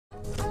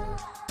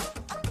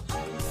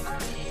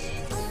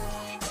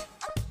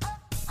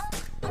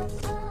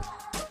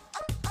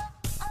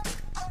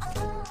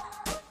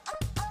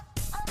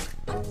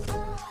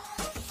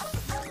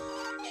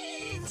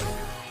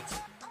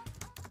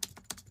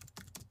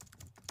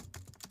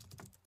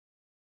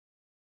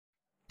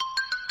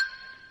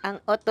ang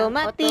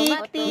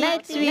automatic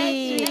night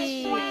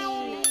switch.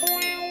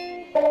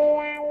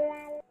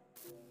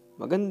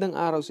 Magandang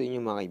araw sa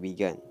inyo mga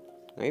kaibigan.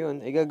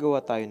 Ngayon ay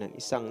gagawa tayo ng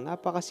isang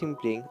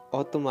napakasimpleng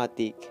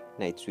automatic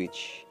night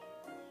switch.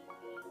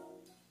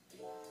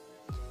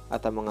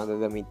 At ang mga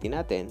gagamitin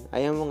natin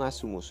ay ang mga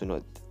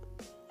sumusunod.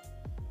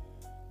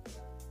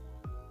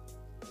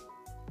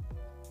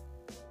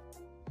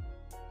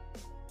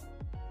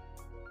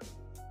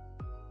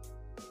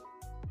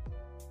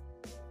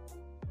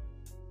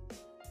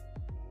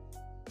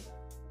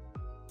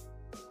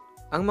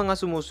 Ang mga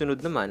sumusunod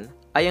naman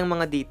ay ang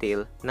mga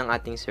detail ng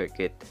ating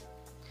circuit.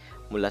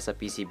 Mula sa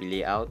PCB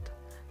layout,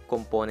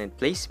 component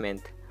placement,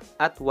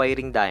 at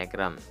wiring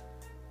diagram.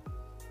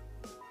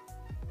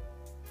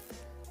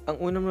 Ang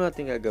una mo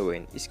natin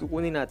gagawin is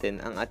kukunin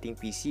natin ang ating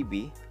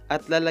PCB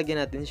at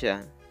lalagyan natin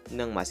siya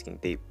ng masking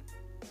tape.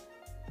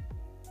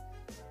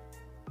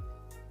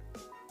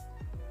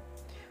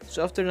 So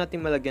after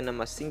natin malagyan ng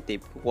masking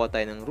tape, kukuha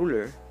tayo ng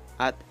ruler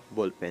at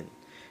ballpen.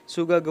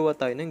 So gagawa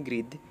tayo ng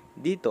grid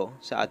dito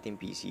sa ating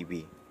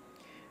PCB.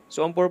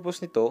 So ang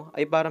purpose nito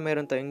ay para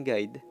meron tayong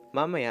guide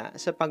mamaya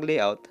sa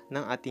pag-layout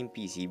ng ating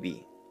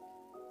PCB.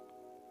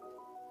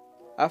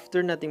 After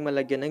nating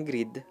malagyan ng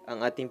grid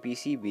ang ating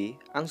PCB,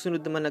 ang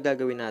sunod naman na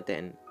gagawin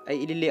natin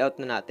ay i-layout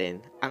na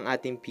natin ang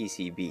ating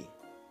PCB.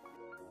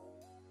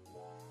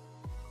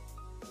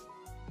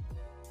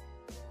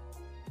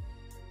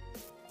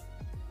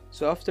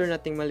 So after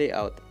nating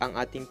ma-layout ang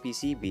ating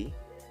PCB,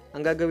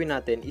 ang gagawin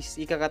natin is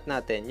ikakat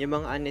natin yung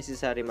mga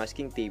unnecessary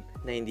masking tape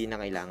na hindi na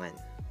kailangan.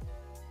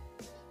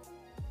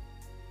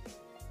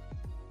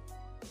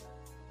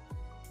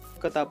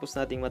 Pagkatapos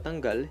nating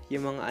matanggal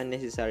yung mga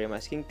unnecessary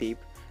masking tape,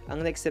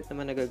 ang next step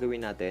naman na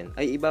gagawin natin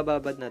ay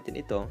ibababad natin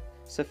ito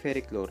sa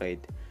ferric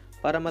chloride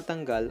para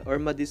matanggal or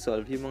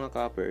ma-dissolve yung mga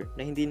copper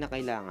na hindi na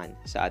kailangan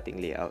sa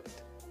ating layout.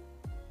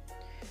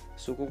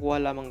 So kukuha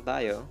lamang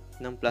tayo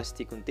ng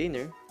plastic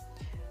container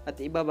at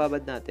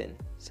ibababad natin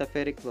sa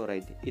ferric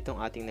chloride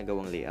itong ating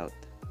nagawang layout.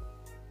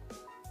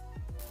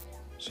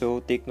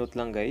 So take note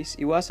lang guys,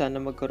 iwasan na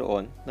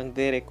magkaroon ng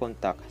direct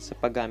contact sa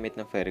paggamit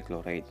ng ferric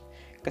chloride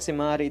kasi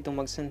maaari itong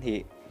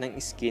magsanhi ng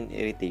skin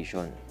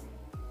irritation.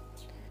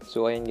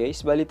 So ayan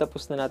guys, bali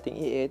tapos na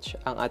nating i-etch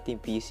ang ating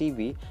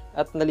PCB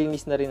at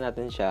nalinis na rin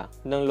natin siya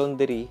ng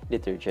laundry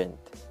detergent.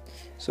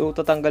 So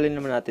tatanggalin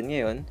naman natin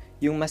ngayon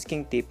yung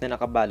masking tape na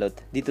nakabalot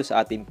dito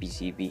sa ating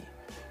PCB.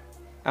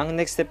 Ang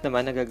next step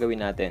naman na gagawin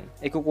natin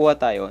ay kukuha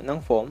tayo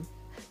ng foam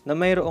na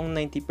mayroong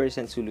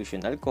 90% solution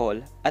alcohol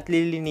at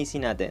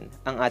lilinisin natin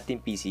ang ating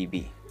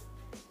PCB.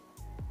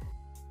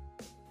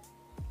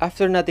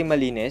 After nating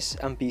malinis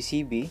ang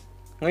PCB,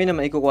 ngayon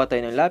naman ikukuha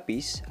tayo ng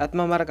lapis at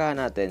mamarkahan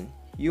natin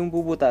yung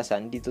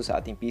bubutasan dito sa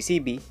ating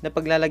PCB na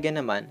paglalagyan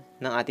naman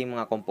ng ating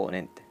mga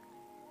component.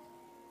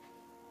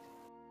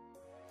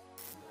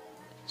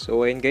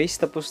 So ayun guys,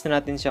 tapos na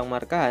natin siyang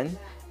markahan.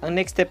 Ang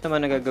next step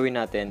naman na gagawin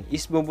natin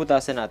is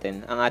bubutasan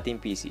natin ang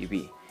ating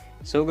PCB.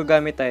 So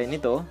gagamit tayo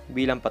nito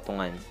bilang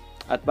patungan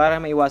at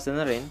para maiwasan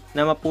na rin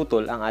na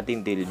maputol ang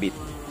ating drill bit.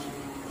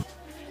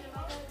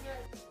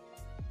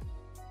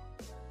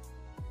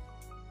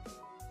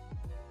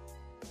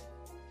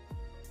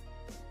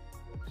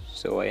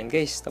 So ayan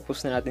guys,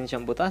 tapos na natin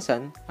siyang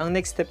butasan. Ang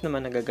next step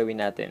naman na gagawin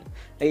natin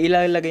ay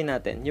ilalagay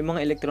natin yung mga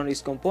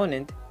electronics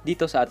component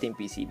dito sa ating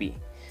PCB.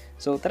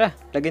 So tara,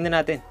 lagyan na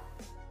natin.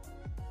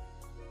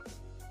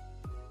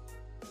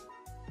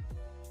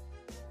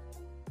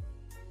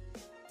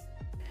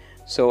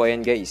 So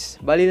ayan guys,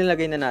 bali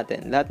nalagay na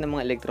natin lahat ng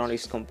mga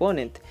electronics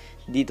component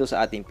dito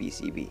sa ating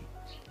PCB.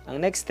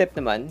 Ang next step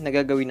naman na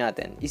gagawin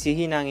natin is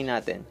hihinangin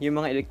natin yung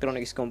mga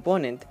electronics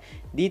component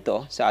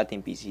dito sa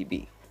ating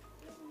PCB.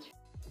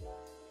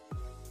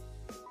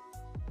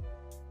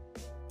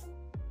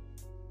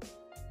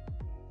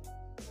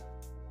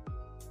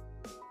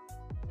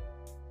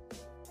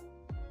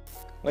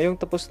 Ngayong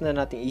tapos na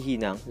nating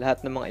ihinang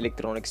lahat ng mga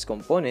electronics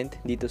component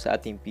dito sa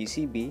ating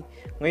PCB,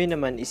 ngayon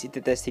naman is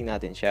iti-testing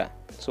natin siya.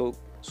 So,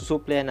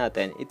 susuplayan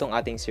natin itong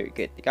ating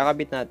circuit.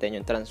 Ikakabit natin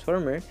yung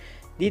transformer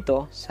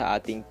dito sa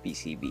ating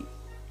PCB.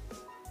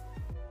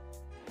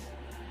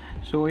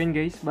 So, ayun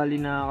guys,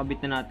 bali nakakabit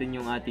na natin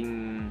yung ating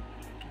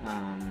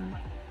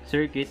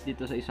circuit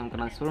dito sa isang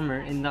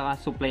transformer and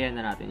nakasuplayan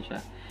na natin siya.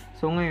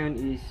 So, ngayon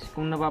is,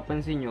 kung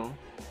napapansin nyo,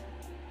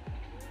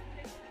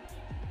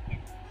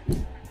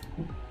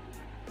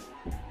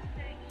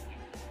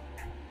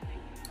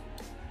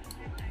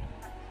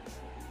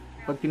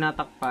 pag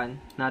tinatakpan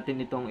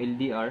natin itong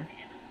LDR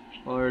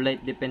or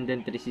light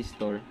dependent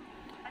resistor,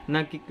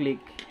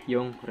 nagki-click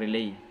yung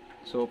relay.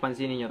 So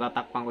pansinin niyo,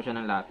 tatakpan ko siya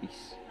ng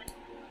lapis.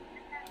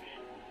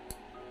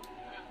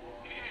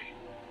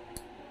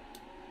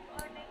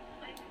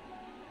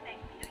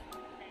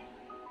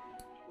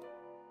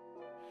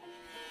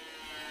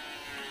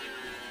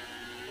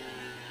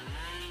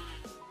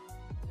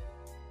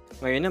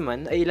 Ngayon naman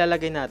ay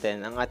ilalagay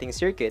natin ang ating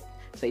circuit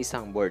sa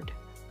isang board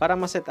para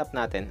ma-set up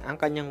natin ang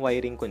kanyang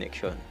wiring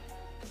connection.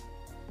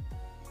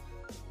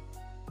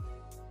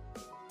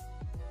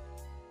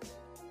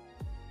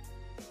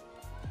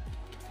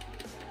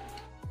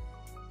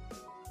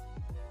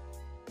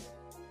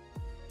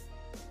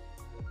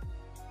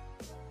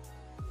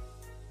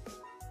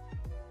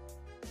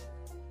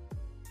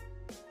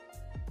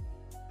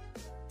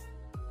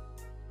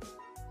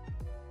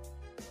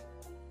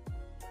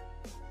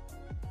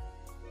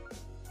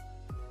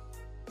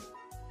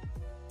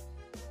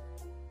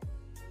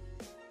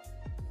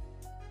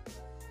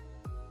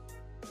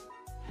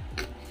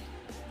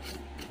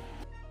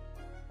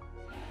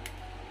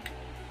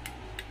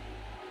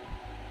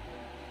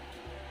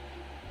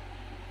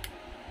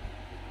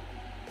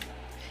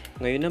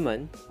 Ngayon naman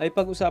ay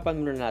pag-usapan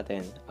muna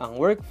natin ang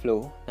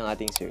workflow ng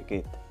ating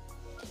circuit.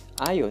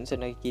 Ayon sa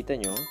nakikita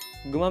nyo,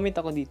 gumamit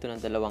ako dito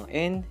ng dalawang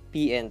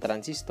NPN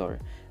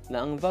transistor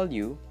na ang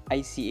value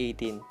ay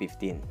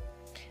C1815.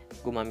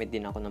 Gumamit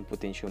din ako ng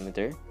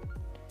potentiometer,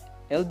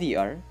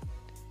 LDR,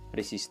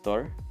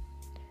 resistor,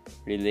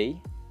 relay,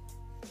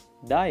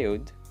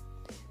 diode,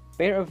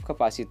 pair of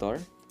capacitor,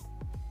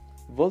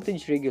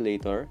 voltage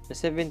regulator na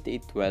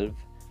 7812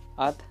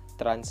 at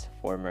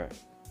transformer.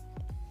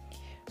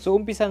 So,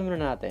 umpisan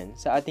muna natin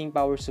sa ating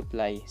power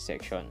supply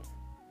section.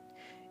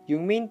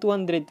 Yung main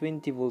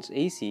 220 volts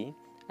AC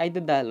ay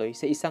dadaloy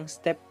sa isang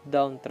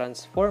step-down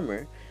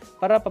transformer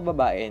para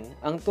pababain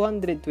ang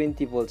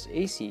 220 volts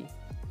AC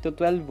to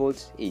 12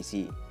 volts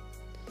AC.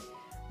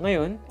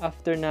 Ngayon,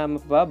 after na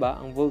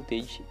mapababa ang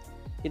voltage,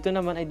 ito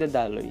naman ay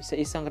dadaloy sa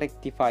isang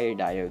rectifier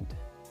diode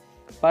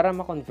para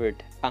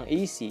ma-convert ang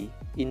AC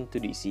into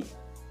DC.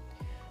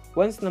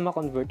 Once na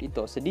ma-convert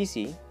ito sa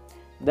DC,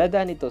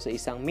 dadaan ito sa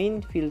isang main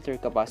filter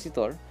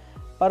capacitor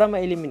para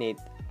ma-eliminate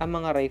ang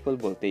mga rifle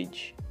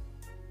voltage.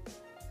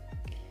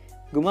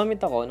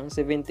 Gumamit ako ng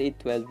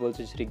 7812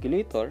 voltage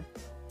regulator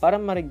para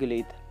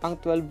ma-regulate ang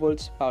 12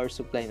 volts power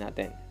supply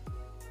natin.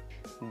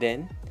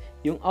 Then,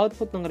 yung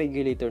output ng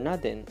regulator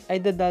natin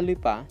ay dadaloy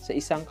pa sa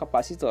isang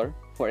capacitor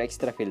for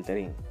extra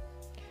filtering.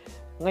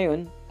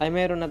 Ngayon ay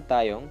meron na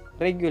tayong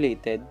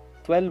regulated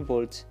 12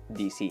 volts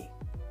DC.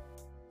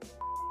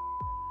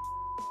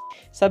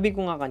 Sabi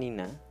ko nga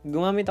kanina,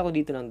 gumamit ako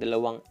dito ng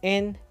dalawang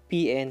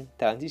NPN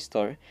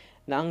transistor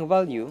na ang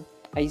value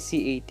ay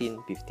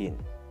C1815.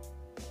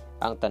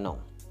 Ang tanong,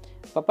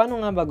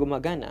 paano nga ba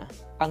gumagana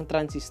ang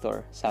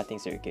transistor sa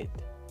ating circuit?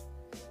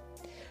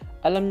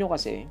 Alam nyo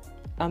kasi,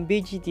 ang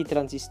BGT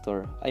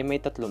transistor ay may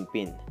tatlong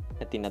pin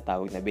na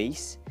tinatawag na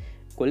base,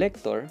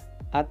 collector,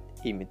 at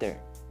emitter.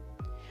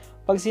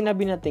 Pag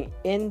sinabi nating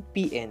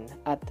NPN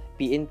at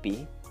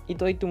PNP,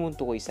 ito ay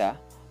tumutukoy sa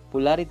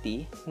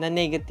polarity na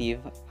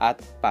negative at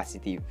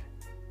positive.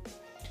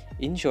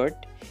 In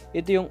short,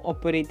 ito yung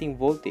operating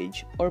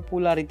voltage or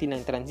polarity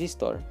ng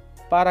transistor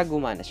para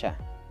gumana siya.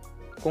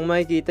 Kung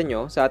makikita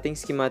nyo sa ating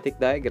schematic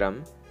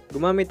diagram,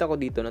 gumamit ako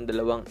dito ng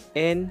dalawang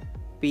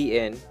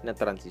NPN na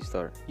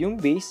transistor. Yung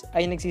base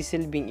ay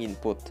nagsisilbing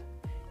input.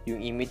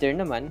 Yung emitter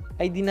naman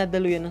ay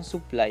dinadaluyan ng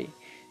supply.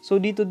 So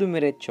dito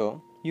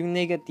dumiretso yung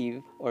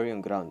negative or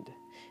yung ground.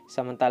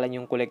 Samantalang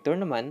yung collector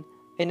naman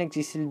ay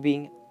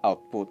nagsisilbing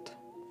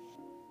output.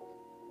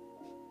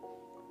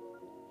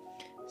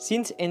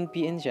 Since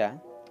NPN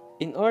siya,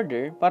 in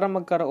order para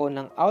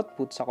magkaroon ng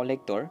output sa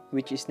collector,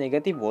 which is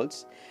negative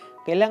volts,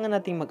 kailangan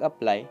nating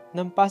mag-apply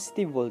ng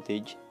positive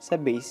voltage sa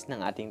base ng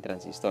ating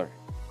transistor.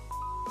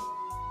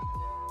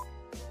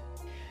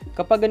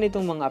 Kapag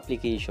ganitong mga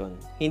application,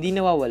 hindi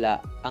nawawala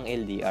ang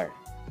LDR,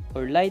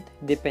 or Light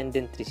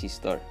Dependent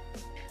Resistor.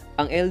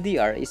 Ang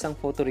LDR ay isang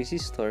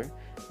photoresistor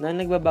na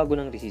nagbabago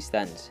ng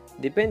resistance,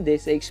 depende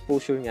sa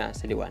exposure niya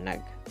sa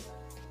liwanag.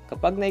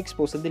 Kapag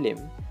na-expose sa dilim,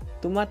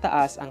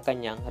 tumataas ang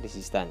kanyang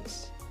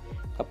resistance.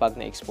 Kapag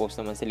na-expose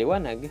naman sa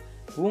liwanag,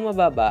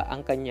 bumababa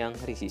ang kanyang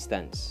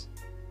resistance.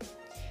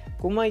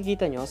 Kung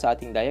makikita nyo sa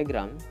ating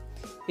diagram,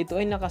 ito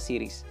ay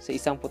nakaseries sa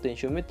isang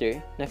potentiometer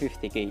na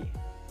 50K.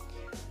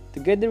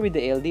 Together with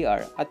the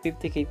LDR at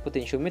 50K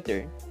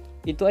potentiometer,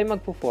 ito ay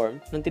magpo-form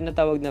ng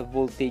tinatawag na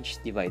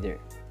voltage divider.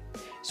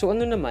 So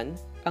ano naman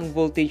ang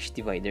voltage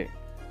divider?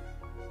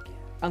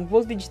 Ang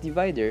voltage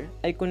divider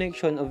ay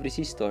connection of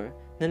resistor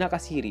na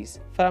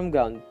nakaseries from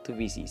ground to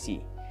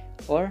VCC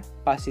or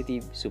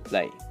positive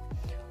supply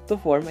to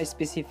form a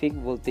specific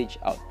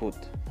voltage output.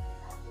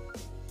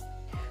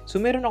 So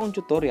meron akong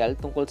tutorial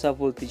tungkol sa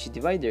voltage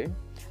divider.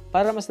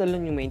 Para mas lalo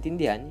nyo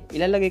maintindihan,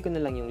 ilalagay ko na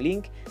lang yung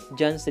link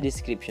dyan sa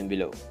description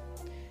below.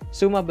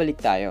 So mabalik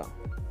tayo.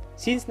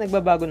 Since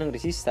nagbabago ng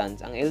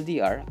resistance ang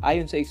LDR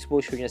ayon sa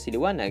exposure niya sa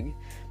liwanag,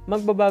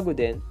 magbabago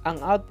din ang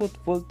output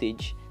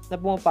voltage na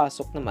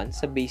pumapasok naman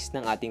sa base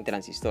ng ating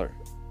transistor.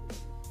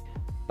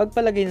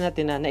 Pagpalagay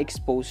natin na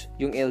na-expose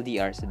yung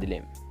LDR sa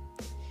dilim.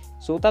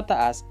 So,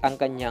 tataas ang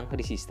kanyang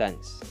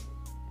resistance.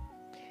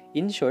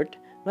 In short,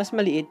 mas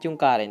maliit yung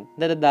current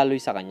na dadaloy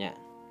sa kanya.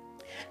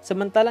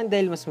 Samantalang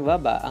dahil mas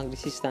mababa ang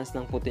resistance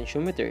ng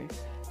potentiometer,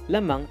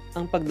 lamang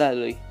ang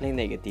pagdaloy ng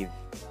negative.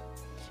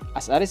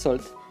 As a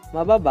result,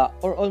 mababa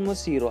or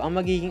almost zero ang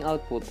magiging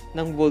output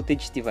ng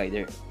voltage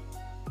divider.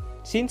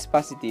 Since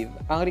positive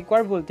ang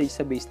required voltage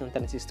sa base ng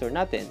transistor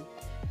natin,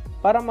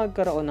 para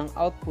magkaroon ng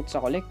output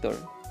sa collector,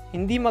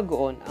 hindi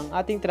mag-on ang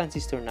ating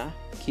transistor na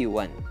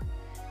Q1.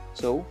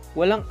 So,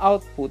 walang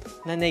output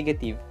na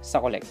negative sa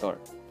collector.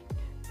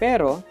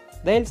 Pero,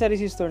 dahil sa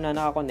resistor na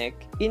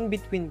nakakonect in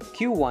between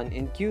Q1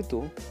 and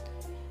Q2,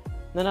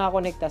 na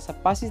nakakonekta sa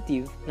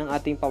positive ng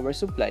ating power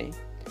supply,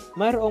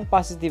 mayroong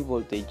positive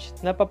voltage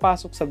na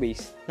papasok sa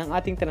base ng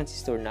ating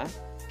transistor na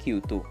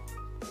Q2.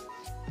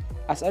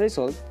 As a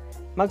result,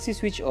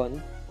 magsi-switch on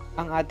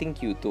ang ating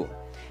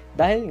Q2.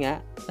 Dahil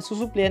nga,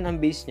 nasusuplayan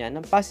ang base niya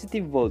ng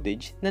positive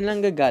voltage na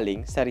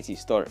nanggagaling sa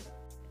resistor.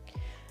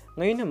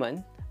 Ngayon naman,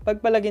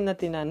 pagpalagay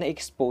natin na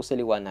na-expose sa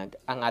liwanag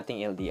ang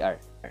ating LDR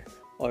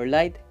or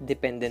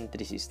light-dependent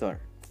resistor.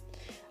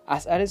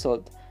 As a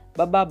result,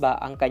 bababa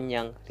ang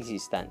kanyang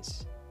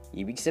resistance.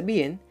 Ibig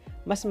sabihin,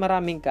 mas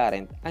maraming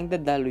current ang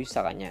dadaloy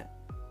sa kanya.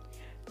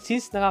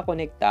 Since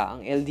nakakonekta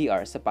ang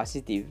LDR sa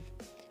positive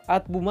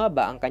at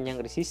bumaba ang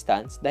kanyang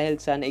resistance dahil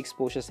sa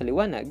na-expose siya sa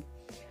liwanag,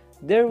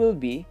 there will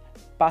be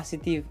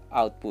positive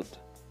output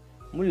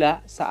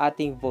mula sa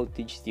ating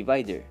voltage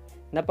divider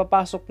na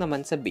papasok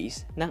naman sa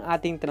base ng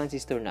ating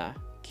transistor na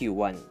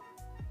Q1.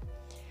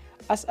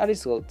 As a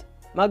result,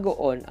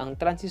 mag-on ang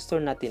transistor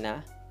natin na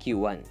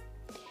Q1.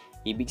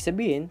 Ibig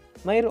sabihin,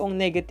 mayroong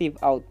negative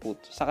output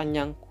sa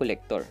kanyang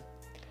collector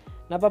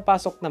na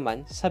papasok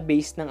naman sa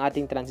base ng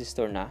ating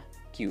transistor na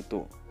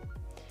Q2.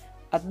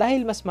 At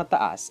dahil mas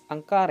mataas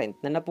ang current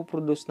na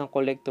napoproduce ng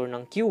collector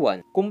ng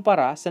Q1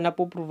 kumpara sa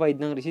napoprovide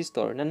ng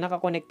resistor na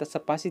nakakonekta sa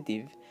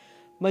positive,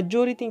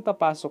 majority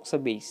papasok sa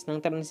base ng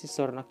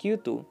transistor na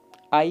Q2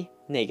 ay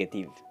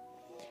negative.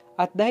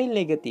 At dahil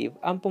negative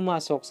ang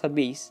pumasok sa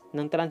base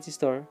ng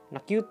transistor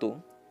na Q2,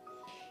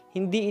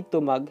 hindi ito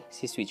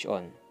mag-switch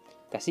on.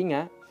 Kasi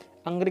nga,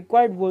 ang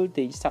required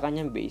voltage sa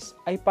kanyang base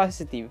ay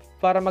positive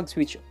para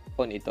mag-switch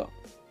on ito.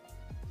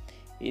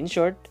 In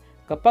short,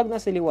 kapag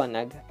nasa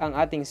liwanag ang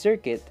ating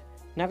circuit,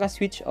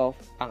 naka-switch off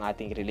ang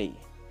ating relay.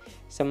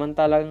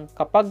 Samantalang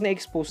kapag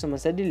na-expose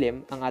naman sa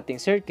dilim ang ating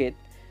circuit,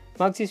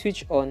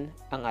 magsi-switch on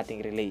ang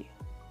ating relay.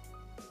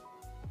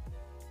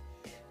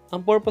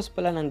 Ang purpose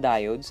pala ng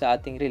diode sa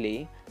ating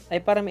relay ay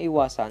para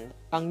maiwasan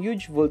ang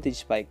huge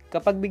voltage spike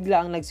kapag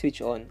bigla ang nag-switch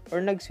on or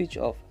nag-switch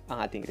off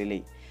ang ating relay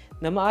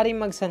na maaaring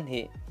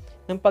magsanhi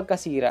ng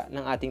pagkasira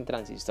ng ating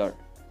transistor.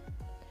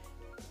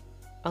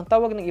 Ang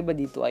tawag ng iba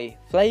dito ay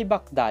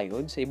flyback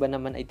diode, sa iba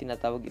naman ay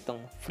tinatawag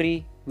itong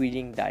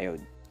freewheeling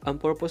diode. Ang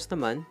purpose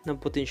naman ng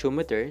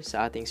potentiometer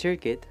sa ating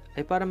circuit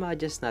ay para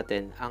ma-adjust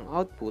natin ang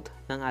output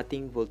ng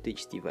ating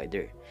voltage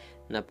divider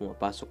na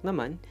pumapasok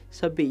naman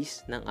sa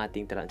base ng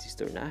ating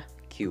transistor na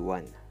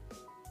Q1.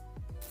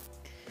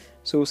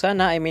 So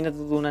sana ay may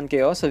natutunan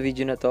kayo sa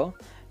video na to.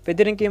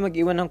 Pwede rin kayo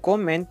mag-iwan ng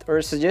comment or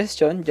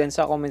suggestion dyan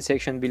sa comment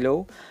section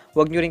below.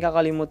 Huwag nyo rin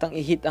kakalimutang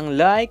i-hit ang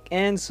like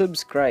and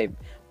subscribe.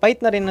 Pahit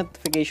na rin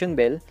notification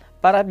bell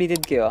para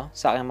updated kayo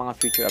sa aking mga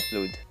future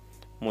upload.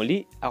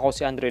 Muli, ako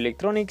si Andrew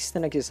Electronics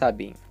na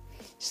nagsasabing,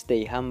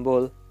 stay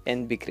humble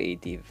and be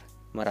creative.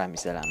 Maraming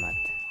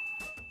salamat.